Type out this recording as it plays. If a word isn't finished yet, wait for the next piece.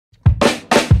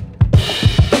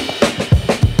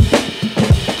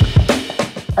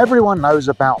Everyone knows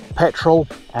about petrol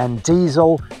and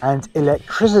diesel and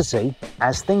electricity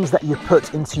as things that you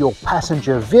put into your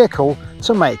passenger vehicle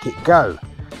to make it go,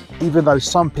 even though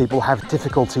some people have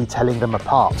difficulty telling them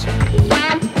apart.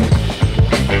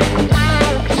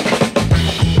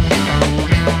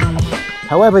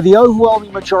 However, the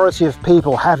overwhelming majority of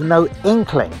people have no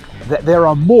inkling that there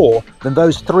are more than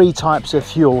those three types of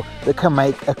fuel that can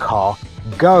make a car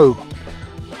go.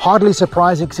 Hardly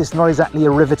surprising because it's not exactly a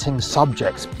riveting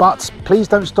subject, but please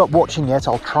don't stop watching yet.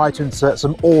 I'll try to insert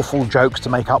some awful jokes to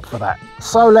make up for that.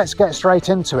 So let's get straight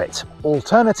into it.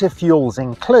 Alternative fuels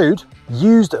include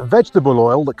used vegetable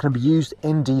oil that can be used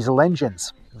in diesel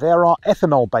engines. There are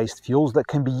ethanol-based fuels that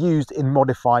can be used in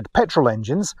modified petrol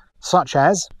engines, such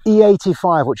as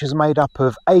E85, which is made up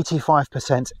of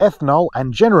 85% ethanol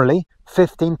and generally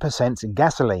 15%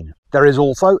 gasoline. There is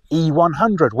also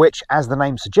E100, which, as the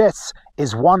name suggests,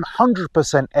 is 100%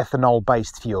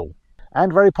 ethanol-based fuel,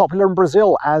 and very popular in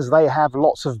Brazil as they have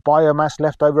lots of biomass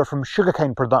left over from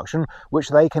sugarcane production, which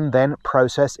they can then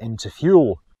process into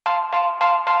fuel.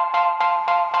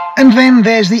 And then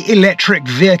there's the electric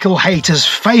vehicle haters'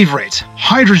 favourite,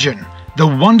 hydrogen, the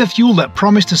wonder fuel that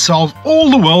promised to solve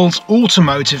all the world's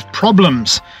automotive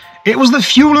problems. It was the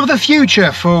fuel of the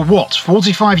future for, what,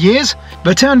 45 years?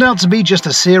 But turned out to be just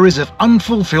a series of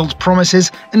unfulfilled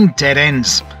promises and dead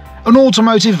ends. An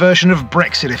automotive version of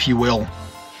Brexit, if you will.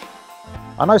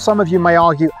 I know some of you may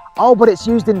argue, oh, but it's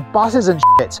used in buses and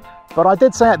shit. But I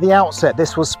did say at the outset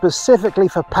this was specifically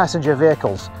for passenger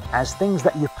vehicles, as things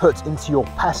that you put into your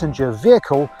passenger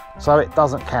vehicle, so it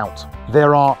doesn't count.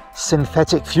 There are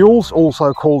synthetic fuels,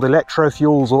 also called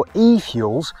electrofuels or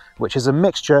e-fuels, which is a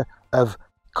mixture of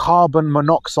carbon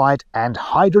monoxide and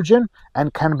hydrogen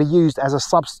and can be used as a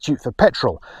substitute for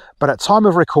petrol. But at time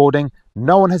of recording,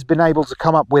 no one has been able to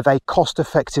come up with a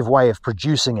cost-effective way of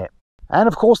producing it. And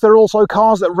of course, there are also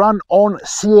cars that run on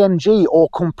CNG or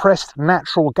compressed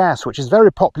natural gas, which is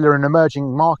very popular in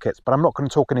emerging markets, but I'm not going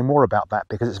to talk any more about that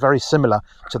because it's very similar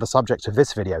to the subject of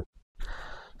this video.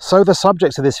 So the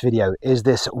subject of this video is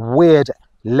this weird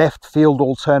left field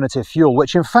alternative fuel,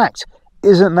 which in fact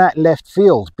isn't that left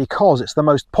field because it's the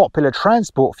most popular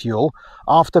transport fuel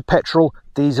after petrol,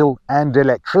 diesel and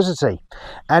electricity.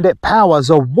 And it powers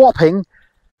a whopping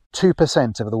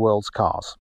 2% of the world's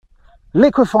cars.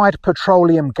 Liquefied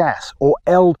petroleum gas, or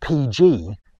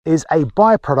LPG, is a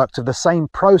byproduct of the same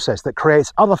process that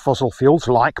creates other fossil fuels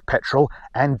like petrol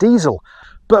and diesel.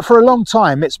 But for a long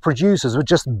time, its producers would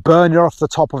just burn it off the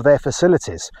top of their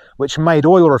facilities, which made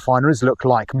oil refineries look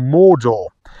like Mordor.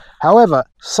 However,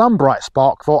 some bright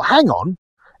spark thought, hang on,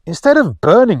 instead of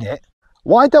burning it,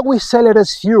 why don't we sell it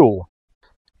as fuel?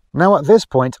 Now at this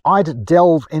point, I'd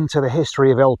delve into the history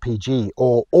of LPG,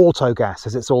 or Autogas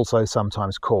as it's also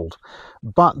sometimes called.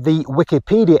 But the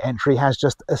Wikipedia entry has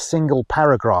just a single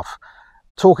paragraph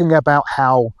talking about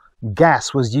how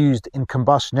gas was used in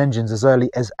combustion engines as early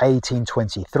as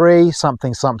 1823,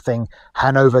 something,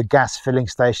 Hanover gas filling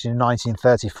station in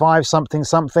 1935, something,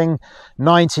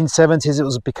 1970s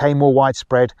it became more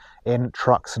widespread in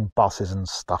trucks and buses and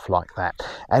stuff like that.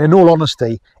 And in all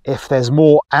honesty, if there's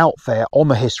more out there on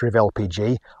the history of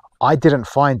LPG, I didn't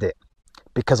find it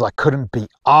because I couldn't be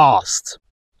arsed.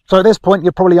 So at this point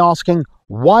you're probably asking,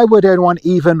 why would anyone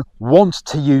even want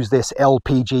to use this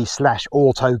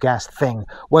LPG/Autogas thing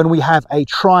when we have a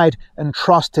tried and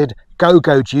trusted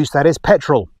go-go juice that is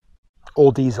petrol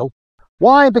or diesel?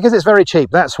 Why? Because it's very cheap,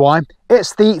 that's why.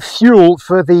 It's the fuel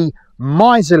for the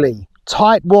miserly,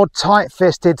 tightwad,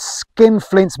 tight-fisted,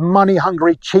 skinflint,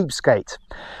 money-hungry cheapskate.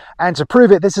 And to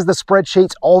prove it, this is the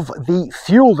spreadsheet of the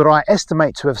fuel that I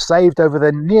estimate to have saved over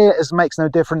the near as makes no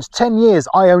difference 10 years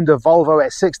I owned a Volvo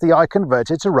S60 I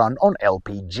converted to run on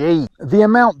LPG. The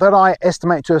amount that I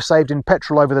estimate to have saved in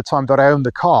petrol over the time that I owned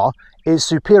the car is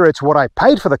superior to what I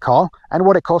paid for the car and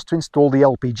what it cost to install the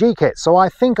LPG kit. So I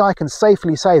think I can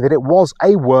safely say that it was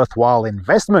a worthwhile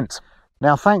investment.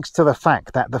 Now, thanks to the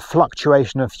fact that the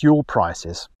fluctuation of fuel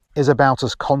prices is about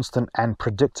as constant and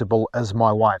predictable as my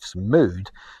wife's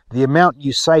mood, the amount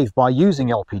you save by using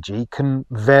LPG can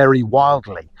vary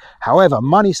wildly. However,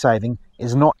 money saving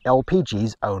is not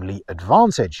LPG's only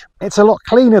advantage. It's a lot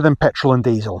cleaner than petrol and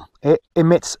diesel. It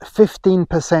emits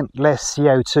 15% less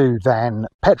CO2 than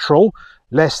petrol,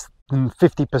 less than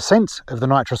 50% of the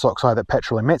nitrous oxide that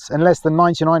petrol emits, and less than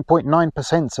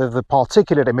 99.9% of the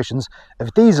particulate emissions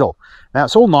of diesel. Now,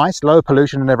 it's all nice, low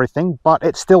pollution and everything, but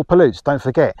it still pollutes, don't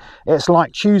forget. It's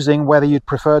like choosing whether you'd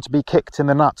prefer to be kicked in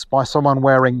the nuts by someone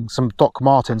wearing some Doc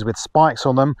Martens with spikes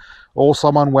on them or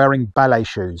someone wearing ballet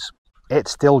shoes.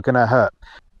 It's still gonna hurt.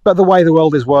 But the way the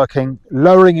world is working,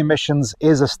 lowering emissions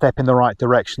is a step in the right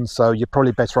direction, so you're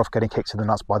probably better off getting kicked in the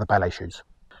nuts by the ballet shoes.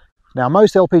 Now,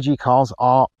 most LPG cars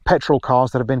are petrol cars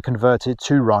that have been converted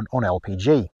to run on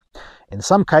LPG. In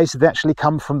some cases, they actually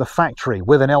come from the factory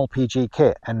with an LPG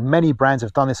kit, and many brands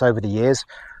have done this over the years.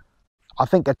 I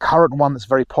think a current one that's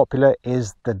very popular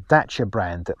is the Dacia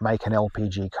brand that make an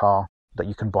LPG car that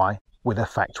you can buy with a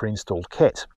factory installed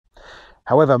kit.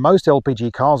 However, most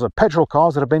LPG cars are petrol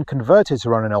cars that have been converted to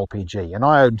run an LPG, and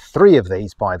I own 3 of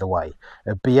these, by the way,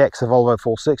 a BX, a Volvo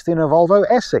 460 and a Volvo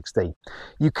S60.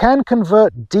 You can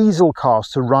convert diesel cars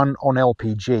to run on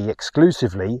LPG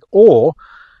exclusively, or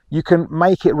you can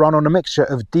make it run on a mixture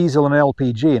of diesel and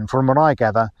LPG, and from what I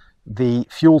gather, the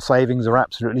fuel savings are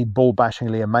absolutely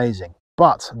bull-bashingly amazing.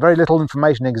 But very little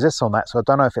information exists on that, so I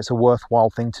don't know if it's a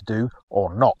worthwhile thing to do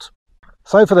or not.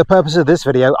 So for the purpose of this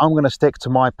video, I'm going to stick to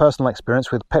my personal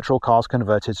experience with petrol cars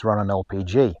converted to run on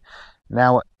LPG.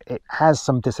 Now, it has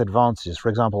some disadvantages. For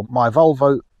example, my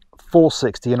Volvo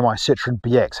 460 and my Citroen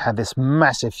BX had this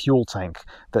massive fuel tank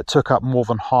that took up more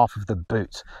than half of the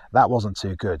boot. That wasn't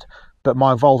too good. But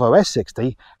my Volvo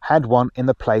S60 had one in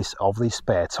the place of the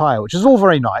spare tyre, which is all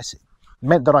very nice.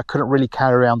 Meant that I couldn't really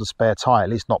carry around a spare tyre, at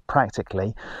least not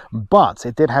practically, but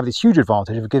it did have this huge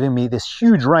advantage of giving me this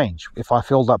huge range. If I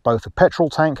filled up both the petrol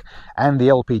tank and the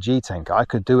LPG tank, I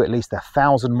could do at least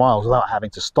 1,000 miles without having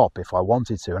to stop if I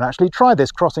wanted to, and actually tried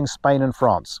this crossing Spain and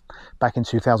France back in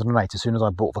 2008 as soon as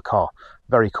I bought the car.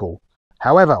 Very cool.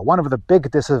 However, one of the big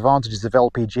disadvantages of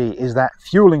LPG is that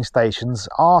fueling stations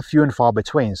are few and far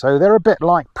between, so they're a bit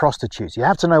like prostitutes. You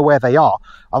have to know where they are,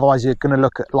 otherwise you're going to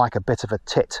look like a bit of a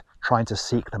tit trying to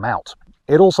seek them out.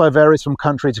 It also varies from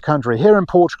country to country. Here in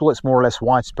Portugal it's more or less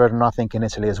widespread, and I think in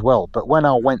Italy as well. But when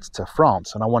I went to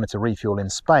France and I wanted to refuel in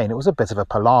Spain, it was a bit of a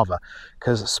palaver,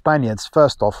 because Spaniards,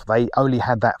 first off, they only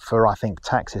had that for, I think,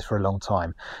 taxis for a long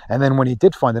time. And then when you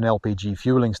did find an LPG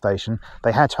fueling station,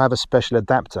 they had to have a special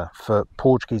adapter for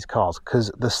Portuguese cars,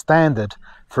 because the standard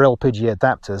for LPG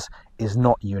adapters is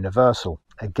not universal.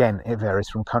 Again, it varies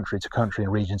from country to country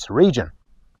and region to region.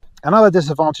 Another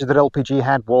disadvantage that LPG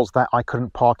had was that I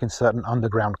couldn't park in certain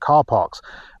underground car parks.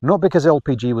 Not because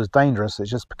LPG was dangerous, it's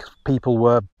just because people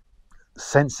were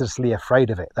senselessly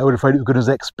afraid of it. They were afraid it was going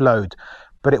to explode,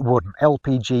 but it wouldn't.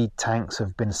 LPG tanks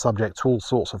have been subject to all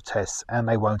sorts of tests and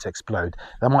they won't explode.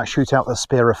 They might shoot out the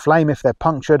spear of flame if they're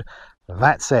punctured.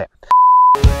 That's it.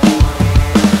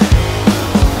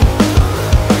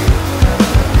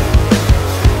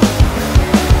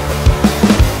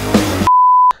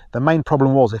 The main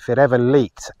problem was if it ever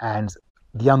leaked and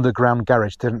the underground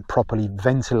garage didn't properly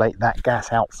ventilate that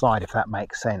gas outside, if that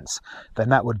makes sense, then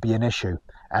that would be an issue.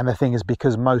 And the thing is,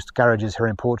 because most garages here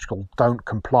in Portugal don't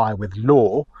comply with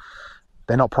law,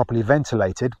 they're not properly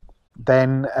ventilated,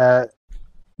 then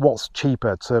what's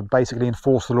cheaper, to basically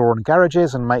enforce the law on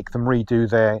garages and make them redo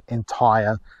their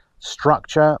entire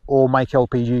structure, or make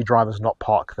LPG drivers not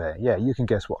park there? Yeah, you can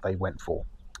guess what they went for.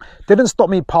 Didn't stop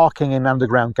me parking in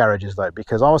underground garages though,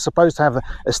 because I was supposed to have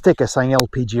a sticker saying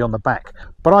LPG on the back,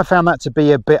 but I found that to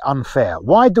be a bit unfair.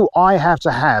 Why do I have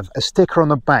to have a sticker on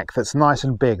the back that's nice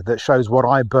and big that shows what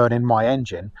I burn in my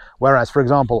engine, whereas, for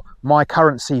example, my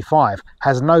current C5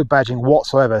 has no badging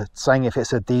whatsoever saying if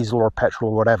it's a diesel or a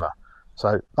petrol or whatever?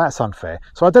 So that's unfair.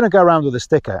 So I didn't go around with a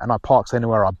sticker, and I parked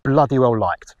anywhere I bloody well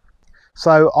liked.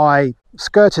 So I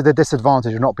skirted the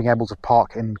disadvantage of not being able to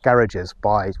park in garages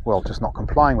by, well, just not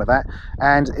complying with that.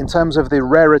 And in terms of the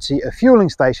rarity of fueling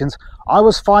stations, I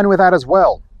was fine with that as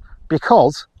well,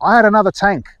 because I had another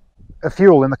tank of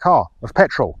fuel in the car, of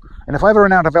petrol. And if I ever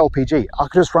ran out of LPG, I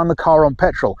could just run the car on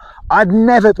petrol. I'd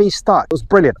never be stuck. It was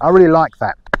brilliant. I really like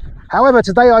that. However,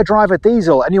 today I drive a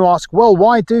diesel, and you ask, well,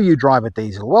 why do you drive a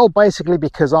diesel? Well, basically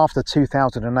because after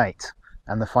 2008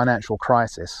 and the financial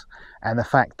crisis, and the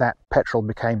fact that petrol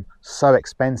became so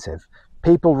expensive,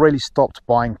 people really stopped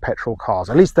buying petrol cars,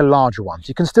 at least the larger ones.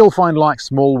 You can still find like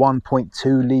small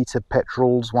 1.2 litre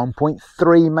petrols,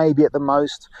 1.3 maybe at the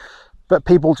most, but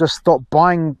people just stopped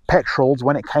buying petrols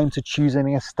when it came to choosing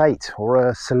an estate or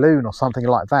a saloon or something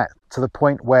like that, to the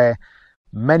point where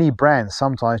many brands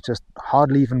sometimes just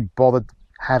hardly even bothered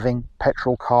having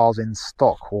petrol cars in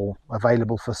stock or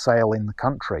available for sale in the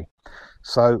country.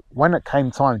 So when it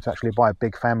came time to actually buy a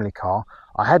big family car,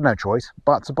 I had no choice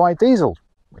but to buy diesel,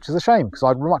 which is a shame because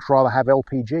I'd much rather have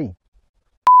LPG.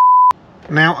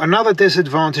 Now, another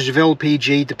disadvantage of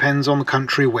LPG depends on the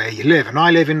country where you live, and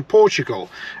I live in Portugal,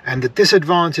 and the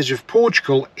disadvantage of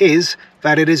Portugal is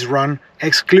that it is run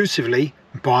exclusively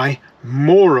by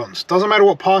morons. Doesn't matter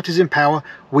what party's in power,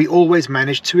 we always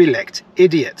manage to elect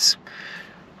idiots.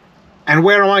 And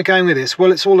where am I going with this?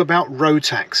 Well, it's all about road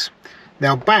tax.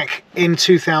 Now back in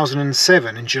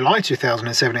 2007, in July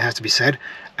 2007 it has to be said,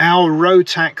 our road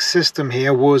tax system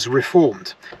here was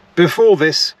reformed. Before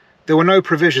this, there were no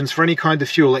provisions for any kind of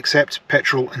fuel except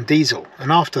petrol and diesel.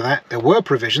 And after that, there were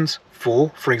provisions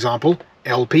for example,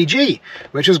 LPG,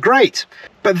 which was great.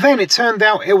 But then it turned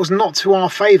out it was not to our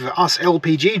favour, us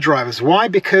LPG drivers. Why?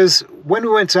 Because when we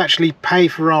went to actually pay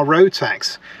for our road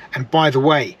tax, and by the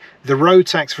way, the road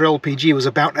tax for LPG was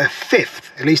about a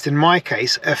fifth, at least in my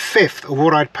case, a fifth of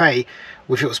what I'd pay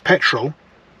if it was petrol.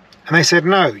 And they said,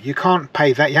 no, you can't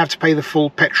pay that, you have to pay the full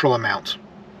petrol amount.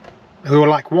 And we were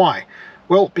like, why?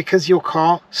 Well, because your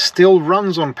car still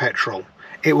runs on petrol.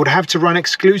 It would have to run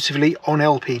exclusively on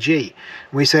LPG.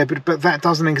 We said, but that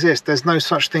doesn't exist. There's no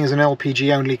such thing as an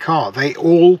LPG only car. They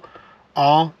all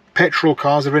are petrol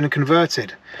cars that have been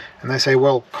converted. And they say,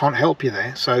 well, can't help you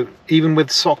there. So even with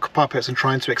sock puppets and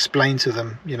trying to explain to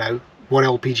them, you know, what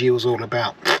LPG was all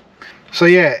about. So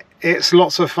yeah, it's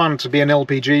lots of fun to be an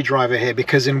LPG driver here,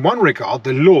 because in one regard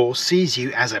the law sees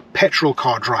you as a petrol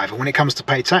car driver when it comes to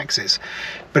pay taxes.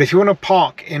 But if you want to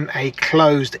park in a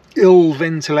closed,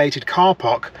 ill-ventilated car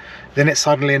park, then it's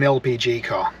suddenly an LPG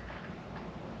car.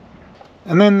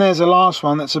 And then there's a last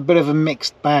one that's a bit of a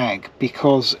mixed bag,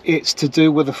 because it's to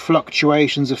do with the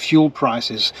fluctuations of fuel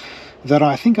prices that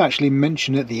I think I actually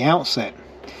mentioned at the outset.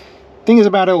 The thing is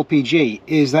about LPG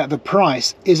is that the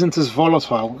price isn't as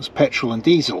volatile as petrol and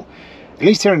diesel. At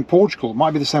least here in Portugal, it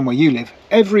might be the same where you live.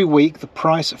 Every week the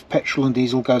price of petrol and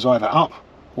diesel goes either up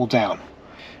or down.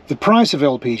 The price of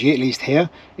LPG, at least here,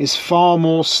 is far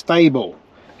more stable.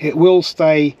 It will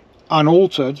stay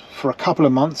unaltered for a couple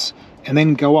of months and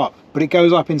then go up, but it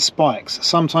goes up in spikes,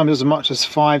 sometimes as much as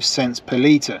 5 cents per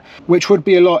litre, which would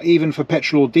be a lot even for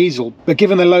petrol or diesel. But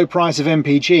given the low price of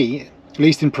MPG, at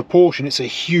least in proportion, it's a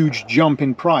huge jump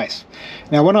in price.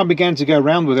 Now when I began to go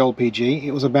around with LPG,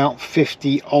 it was about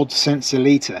 50 odd cents a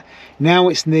litre. Now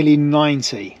it's nearly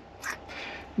 90.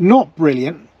 Not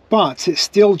brilliant, but it's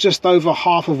still just over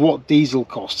half of what diesel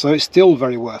costs, so it's still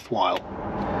very worthwhile.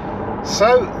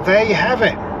 So there you have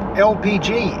it.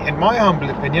 LPG, in my humble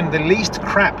opinion, the least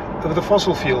crap of the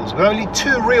fossil fuels, with only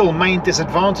two real main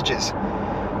disadvantages.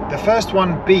 The first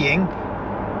one being,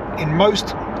 in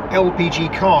most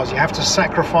LPG cars you have to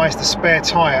sacrifice the spare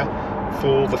tyre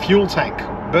for the fuel tank,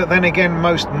 but then again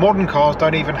most modern cars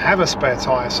don't even have a spare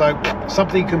tyre, so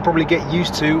something you can probably get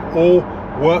used to or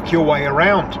work your way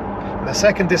around. And the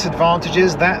second disadvantage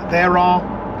is that there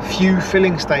are few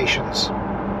filling stations,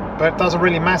 but it doesn't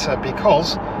really matter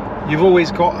because you've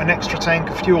always got an extra tank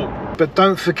of fuel. But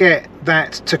don't forget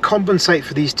that to compensate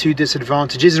for these two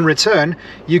disadvantages, in return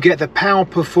you get the power,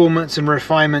 performance and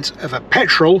refinement of a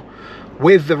petrol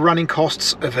with the running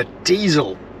costs of a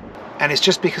diesel. And it's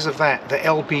just because of that that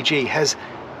LPG has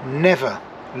never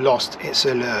lost its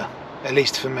allure, at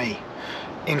least for me.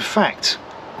 In fact,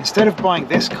 instead of buying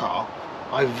this car,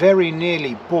 I very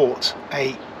nearly bought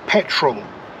a petrol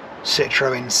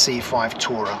Citroën C5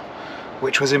 Tourer,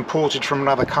 which was imported from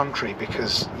another country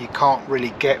because you can't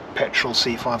really get petrol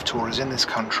C5 Tourers in this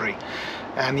country.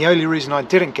 And the only reason I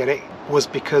didn't get it was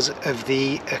because of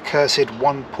the accursed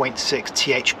 1.6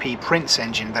 THP Prince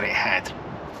engine that it had.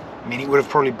 I mean, it would have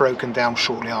probably broken down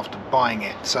shortly after buying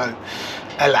it, so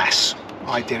alas,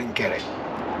 I didn't get it.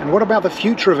 And what about the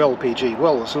future of LPG?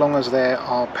 Well, as long as there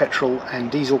are petrol and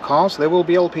diesel cars, there will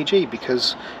be LPG,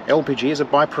 because LPG is a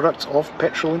byproduct of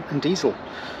petrol and diesel.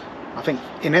 I think,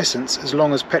 in essence, as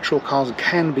long as petrol cars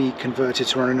can be converted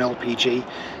to run an LPG,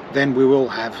 then we will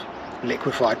have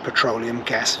liquefied petroleum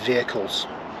gas vehicles.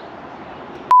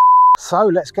 So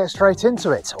let's get straight into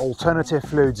it. Alternative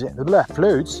fluids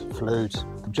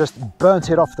just burnt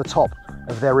it off the top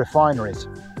of their refineries.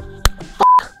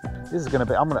 This is going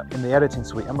to be, in the editing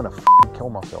suite, I'm going to kill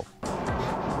myself.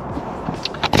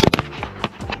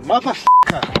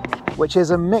 Motherfucker! Which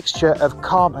is a mixture of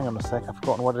hang on a sec, I've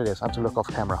forgotten what it is, I have to look off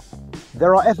camera.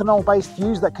 There are ethanol based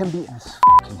fuels that can be,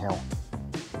 fucking hell.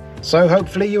 So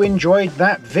hopefully you enjoyed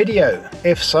that video.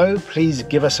 If so, please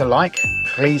give us a like,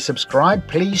 please subscribe,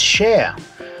 please share,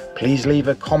 please leave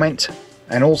a comment,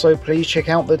 and also please check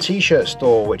out the t-shirt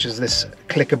store, which is this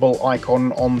clickable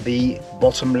icon on the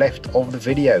bottom left of the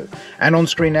video. And on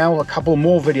screen now, a couple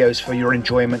more videos for your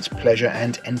enjoyment, pleasure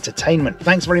and entertainment.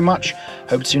 Thanks very much.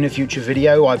 Hope to see you in a future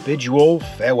video. I bid you all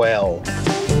farewell.